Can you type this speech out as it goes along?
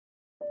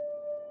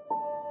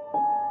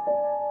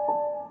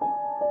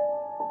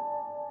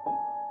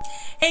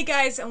Hey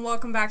guys, and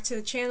welcome back to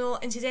the channel,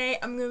 and today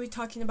I'm going to be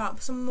talking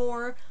about some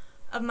more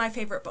of my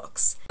favorite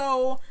books.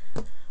 So,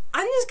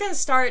 I'm just going to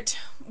start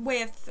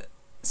with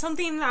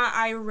something that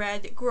I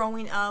read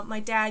growing up. My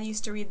dad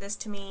used to read this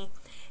to me,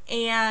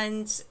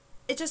 and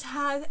it just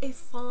had a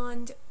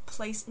fond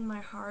place in my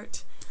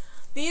heart.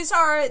 These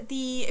are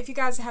if you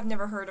guys have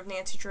never heard of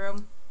Nancy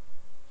Drew,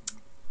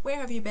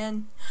 where have you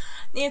been?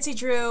 Nancy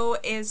Drew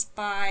is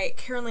by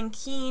Carolyn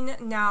Keene.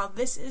 Now,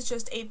 this is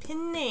just a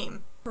pen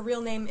name. Her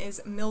real name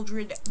is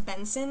Mildred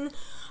Benson,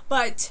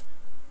 but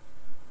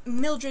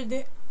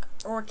Mildred,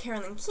 or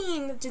Carolyn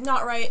Keene, did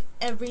not write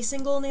every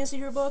single Nancy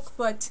Drew book,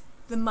 but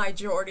the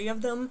majority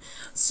of them.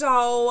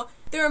 So,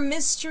 they're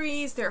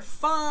mysteries, they're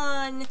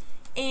fun,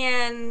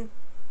 and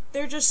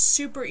they're just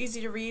super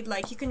easy to read.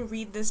 Like, you can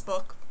read this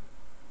book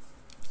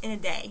in a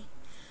day.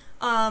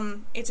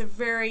 It's a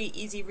very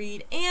easy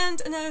read.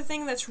 And another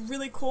thing that's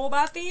really cool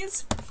about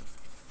these,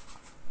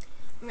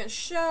 I'm going to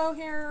show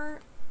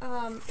here,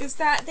 is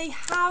that they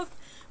have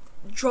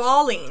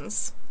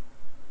drawings.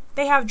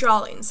 They have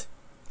drawings.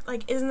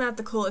 Like, isn't that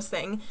the coolest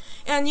thing?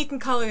 And you can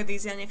color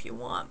these in if you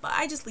want, but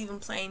I just leave them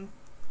plain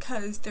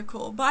because they're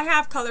cool. But I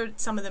have colored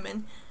some of them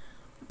in.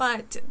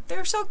 But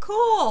they're so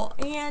cool.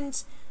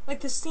 And,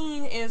 like, the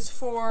scene is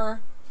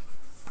for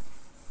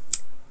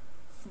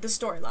the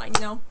storyline,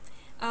 you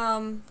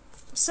know?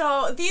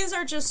 So these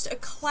are just a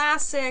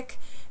classic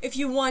if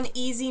you want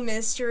easy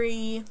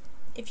mystery,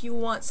 if you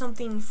want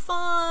something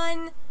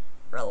fun,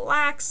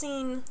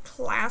 relaxing,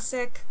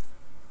 classic,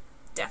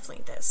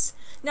 definitely this.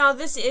 Now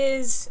this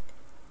is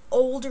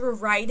older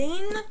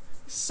writing.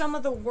 Some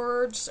of the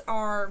words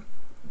are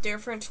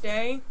different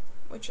today,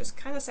 which is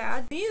kind of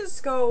sad.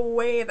 These go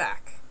way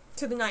back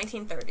to the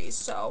 1930s,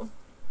 so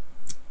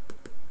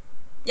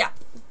yeah,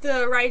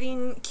 the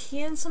writing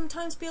can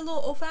sometimes be a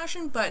little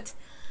old-fashioned, but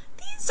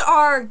these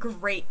are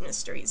great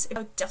mysteries. I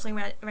would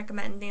definitely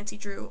recommend Nancy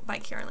Drew by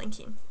Carolyn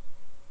Keene.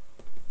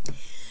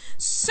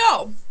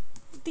 So,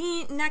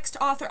 the next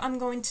author I'm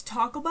going to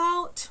talk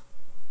about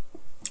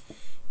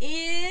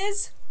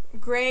is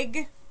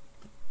Greg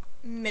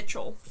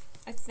Mitchell.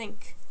 I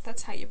think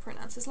that's how you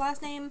pronounce his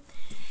last name.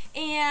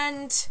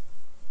 And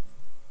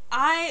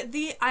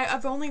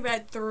I've only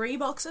read 3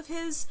 books of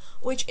his,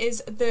 which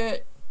is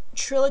the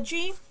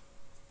Trilogy.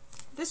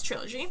 This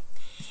trilogy.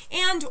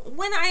 And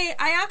when I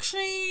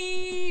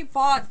actually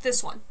bought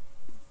this one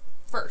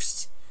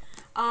first.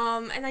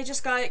 And I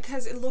just got it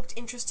because it looked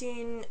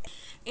interesting.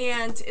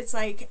 And it's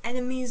like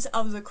Enemies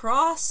of the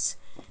Cross.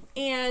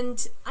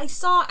 And I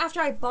saw, after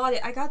I bought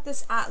it, I got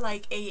this at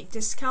like a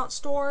discount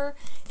store.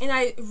 And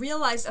I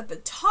realized at the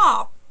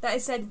top that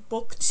it said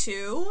book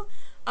 2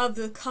 of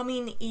the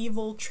Coming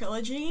Evil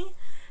trilogy.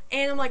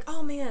 And I'm like,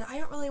 oh man, I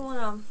don't really want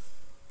to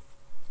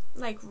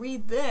like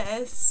read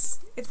this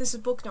if this is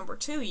book number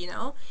 2, you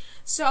know?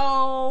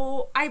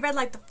 So I read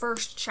like the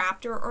first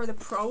chapter or the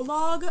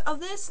prologue of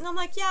this, and I'm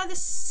like, yeah,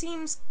 this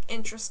seems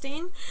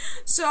interesting.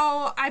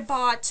 So I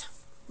bought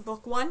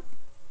book 1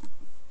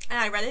 and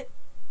I read it.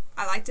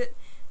 I liked it.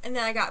 And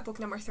then I got book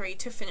number 3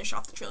 to finish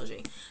off the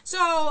trilogy.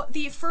 So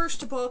the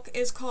first book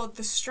is called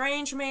The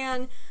Strange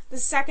Man. The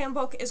second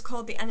book is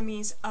called The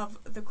Enemies of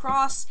the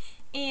Cross.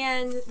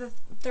 And the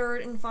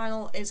third and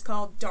final is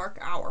called Dark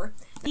Hour.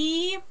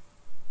 He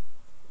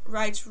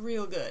writes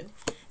real good.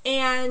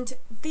 And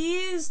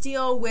these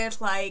deal with,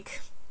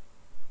 like,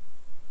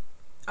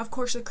 of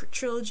course the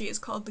trilogy is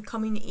called the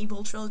Coming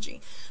Evil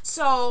trilogy.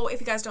 So, if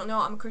you guys don't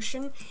know, I'm a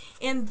Christian.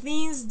 And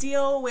these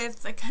deal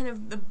with the kind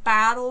of the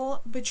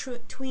battle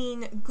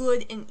between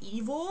good and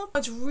evil.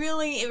 It's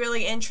really,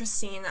 really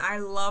interesting. I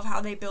love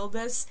how they build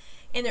this.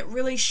 And it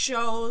really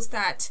shows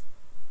that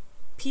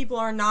people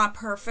are not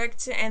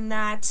perfect and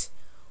that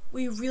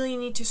we really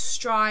need to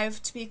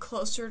strive to be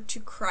closer to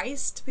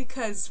Christ,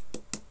 because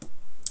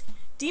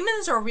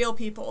demons are real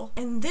people,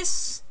 and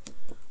this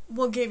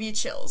will give you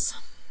chills,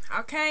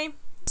 okay?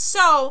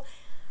 So,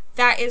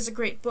 that is a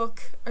great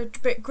book, a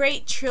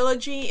great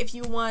trilogy if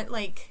you want,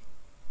 like,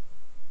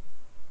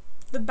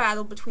 the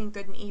battle between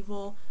good and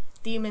evil,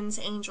 demons,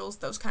 angels,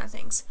 those kind of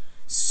things.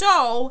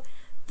 So,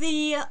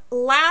 the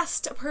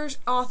last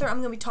author I'm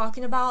going to be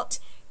talking about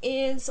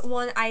is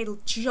one I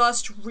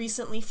just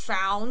recently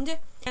found,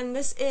 and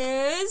this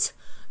is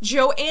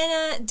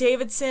Joanna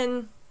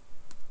Davidson.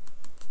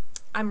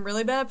 I'm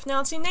really bad at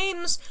pronouncing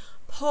names.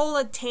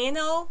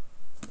 Politano.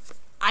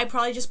 I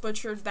probably just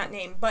butchered that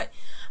name, but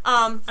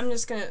I'm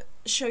just gonna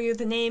show you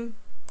the name.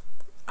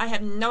 I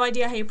have no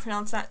idea how you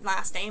pronounce that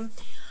last name.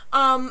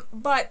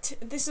 But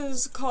this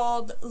is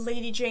called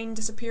Lady Jane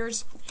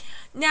Disappears.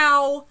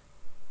 Now,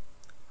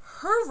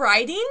 her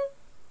writing,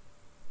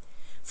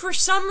 for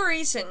some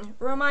reason,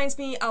 reminds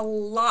me a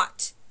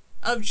lot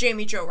of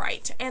Jamie Jo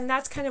Wright, and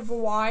that's kind of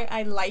why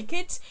I like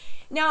it.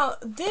 Now,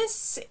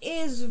 this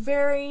is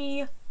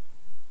very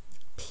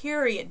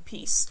period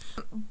piece,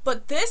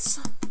 but this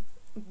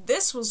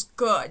was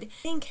good. The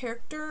main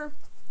character,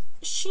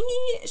 she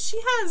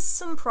has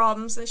some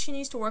problems that she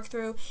needs to work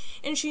through,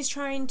 and she's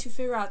trying to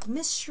figure out the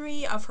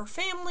mystery of her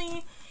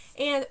family,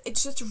 and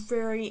it's just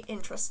very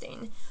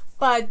interesting.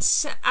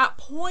 But at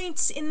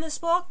points in this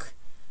book,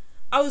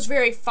 I was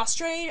very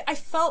frustrated. I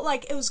felt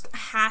like it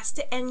has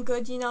to end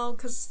good, you know,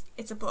 because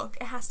it's a book.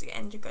 It has to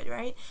end good,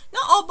 right?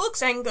 Not all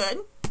books end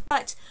good,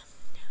 but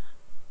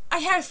I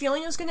had a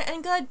feeling it was going to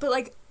end good, but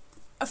like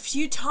a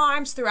few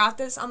times throughout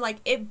this, I'm like,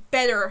 it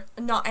better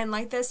not end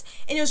like this.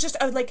 And it was just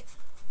like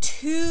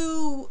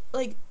two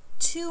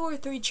or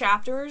three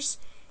chapters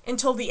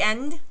until the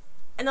end.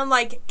 And I'm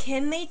like,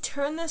 can they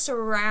turn this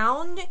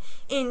around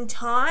in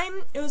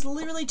time? It was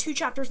literally 2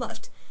 chapters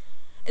left.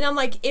 And I'm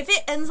like, if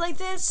it ends like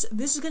this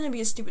is going to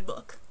be a stupid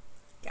book.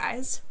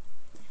 Guys,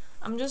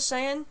 I'm just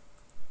saying.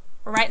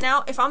 Right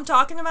now, if I'm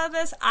talking about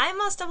this, I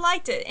must have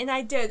liked it. And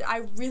I did.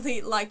 I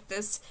really liked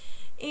this.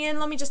 And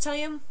let me just tell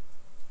you,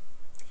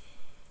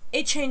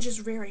 it changes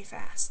very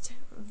fast.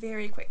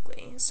 Very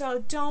quickly.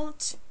 So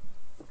don't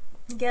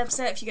get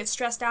upset if you get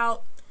stressed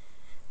out.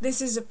 This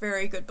is a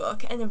very good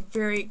book and a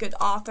very good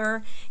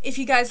author. If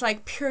you guys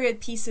like period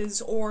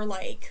pieces or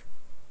like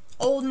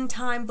olden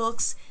time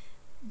books,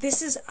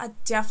 this is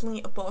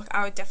definitely a book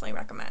I would definitely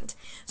recommend.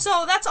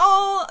 So that's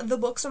all the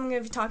books I'm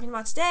going to be talking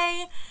about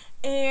today.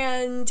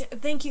 And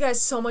thank you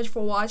guys so much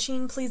for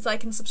watching. Please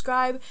like and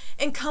subscribe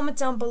and comment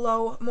down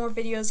below more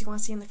videos you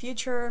want to see in the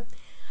future.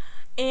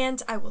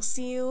 And I will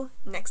see you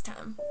next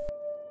time.